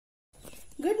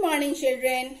Good morning,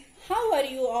 children. How are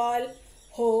you all?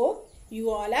 Hope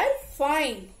you all are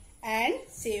fine and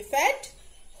safe at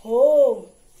home.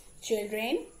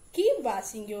 Children, keep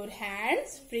washing your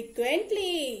hands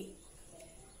frequently.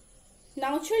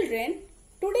 Now, children,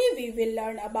 today we will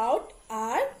learn about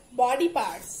our body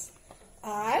parts.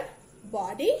 Our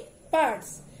body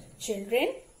parts.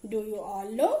 Children, do you all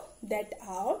know that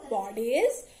our body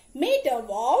is made up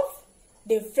of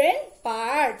different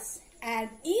parts? And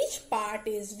each part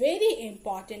is very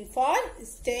important for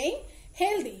staying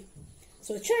healthy.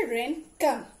 So children,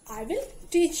 come, I will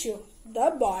teach you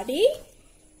the body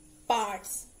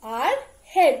parts. Our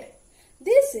head.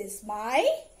 This is my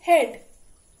head.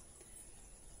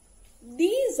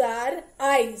 These are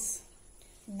eyes.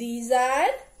 These are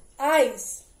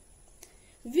eyes.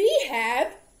 We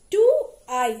have two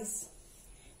eyes.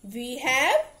 We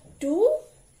have two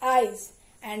eyes.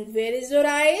 And where is your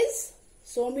eyes?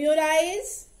 Show me your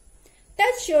eyes.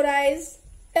 Touch your eyes.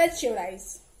 Touch your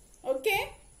eyes.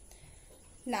 Okay.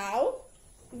 Now,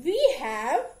 we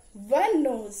have one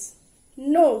nose.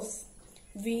 Nose.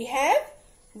 We have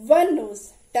one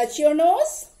nose. Touch your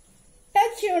nose.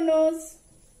 Touch your nose.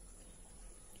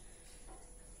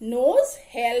 Nose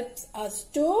helps us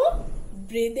to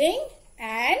breathing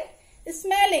and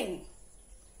smelling.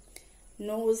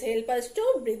 Nose helps us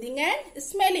to breathing and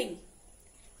smelling.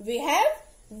 We have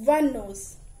one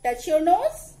nose. Touch your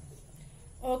nose.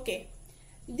 Okay.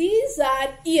 These are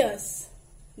ears.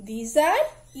 These are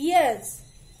ears.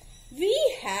 We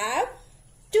have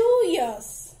two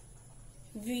ears.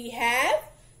 We have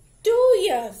two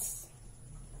ears.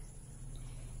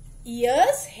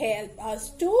 Ears help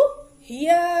us to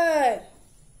hear.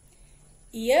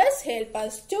 Ears help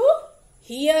us to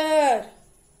hear.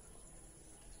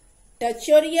 Touch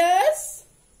your ears.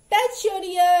 Touch your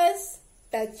ears.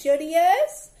 Touch your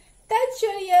ears. Touch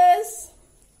your ears.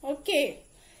 Okay.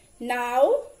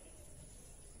 Now,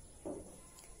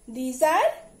 these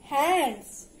are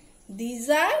hands. These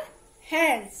are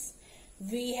hands.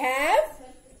 We have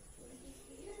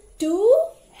two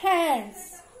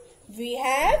hands. We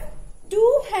have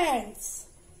two hands.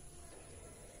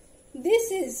 This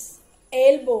is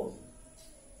elbow.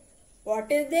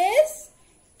 What is this?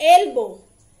 Elbow.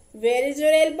 Where is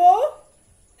your elbow?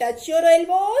 Touch your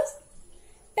elbows.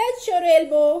 Touch your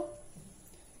elbow.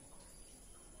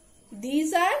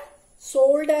 These are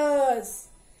shoulders.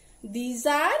 These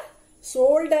are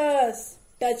shoulders.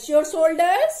 Touch your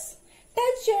shoulders.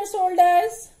 Touch your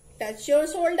shoulders. Touch your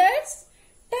shoulders.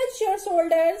 Touch your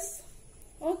shoulders.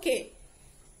 Okay.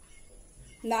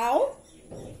 Now,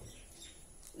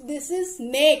 this is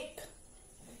neck.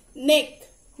 Neck.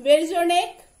 Where is your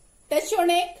neck? Touch your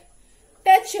neck.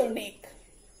 Touch your neck.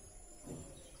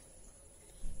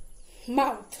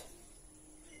 Mouth.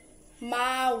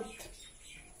 Mouth.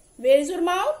 Where is your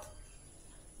mouth?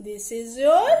 This is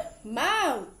your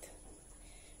mouth.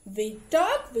 We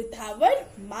talk with our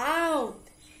mouth.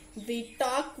 We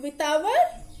talk with our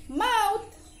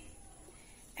mouth.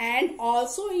 And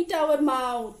also eat our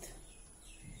mouth.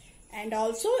 And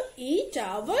also eat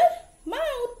our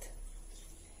mouth.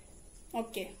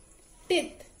 Okay.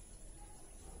 Teeth.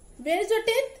 Where is your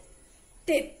teeth?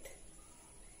 Teeth.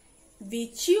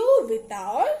 We chew with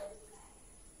our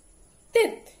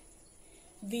teeth.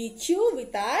 We chew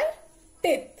with our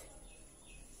teeth.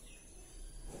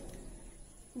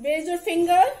 Where is your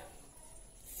finger?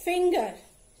 Finger.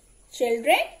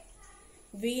 Children,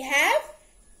 we have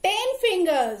 10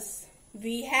 fingers.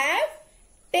 We have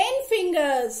 10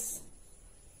 fingers.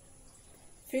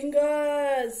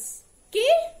 Fingers. Okay,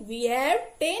 we have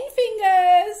 10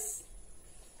 fingers.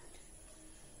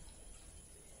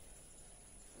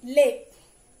 Leg.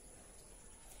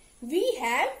 We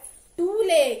have 2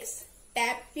 legs.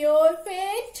 Tap your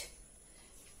feet.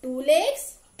 2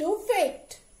 legs, 2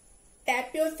 feet.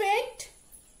 Tap your feet.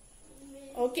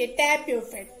 Okay, tap your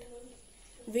feet.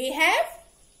 We have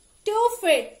 2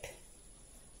 feet.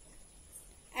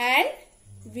 And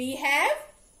we have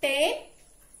 10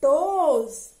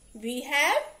 toes. We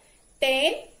have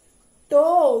 10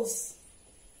 toes.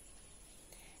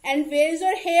 And where is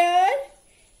your hair?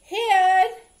 Hair.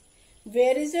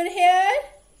 Where is your hair?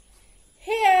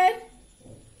 Hair.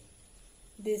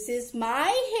 This is my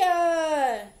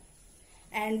hair.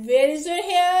 And where is your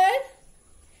hair?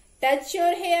 Touch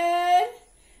your hair.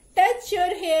 Touch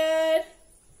your hair.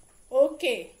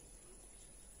 Okay.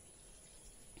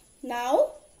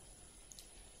 Now,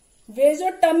 where is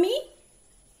your tummy?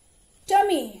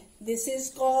 Tummy. This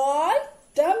is called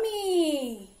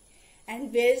tummy.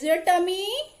 And where is your tummy?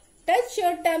 Touch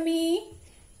your tummy.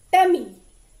 Tummy.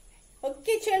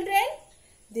 Okay, children.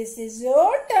 This is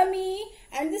your tummy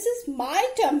and this is my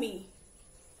tummy.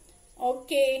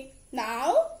 Okay,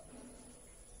 now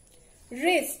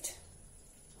wrist.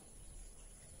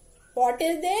 What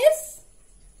is this?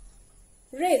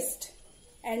 Wrist.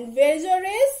 And where is your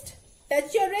wrist?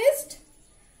 Touch your wrist.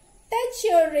 Touch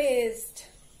your wrist.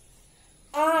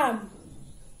 Arm.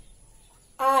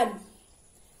 Arm.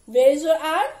 Where is your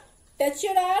arm? Touch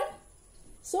your arm.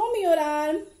 Show me your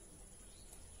arm.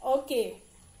 Okay.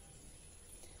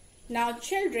 Now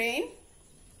children,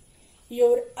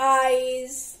 your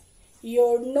eyes,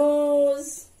 your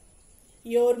nose,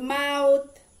 your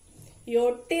mouth,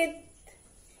 your teeth,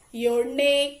 your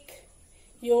neck,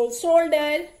 your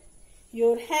shoulder,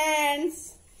 your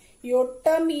hands, your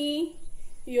tummy,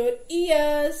 your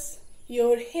ears,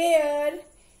 your hair,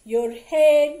 your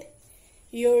head,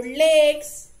 your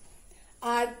legs,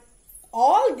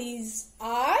 all these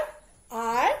are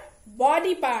our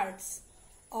body parts.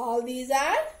 All these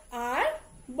are our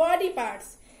body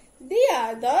parts. They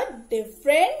are the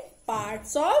different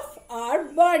parts of our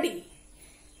body.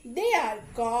 They are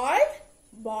called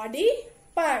body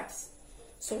parts.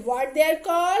 So what they are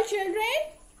called, children?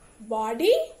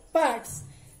 Body parts.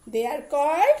 They are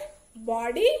called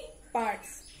body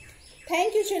parts.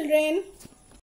 Thank you, children.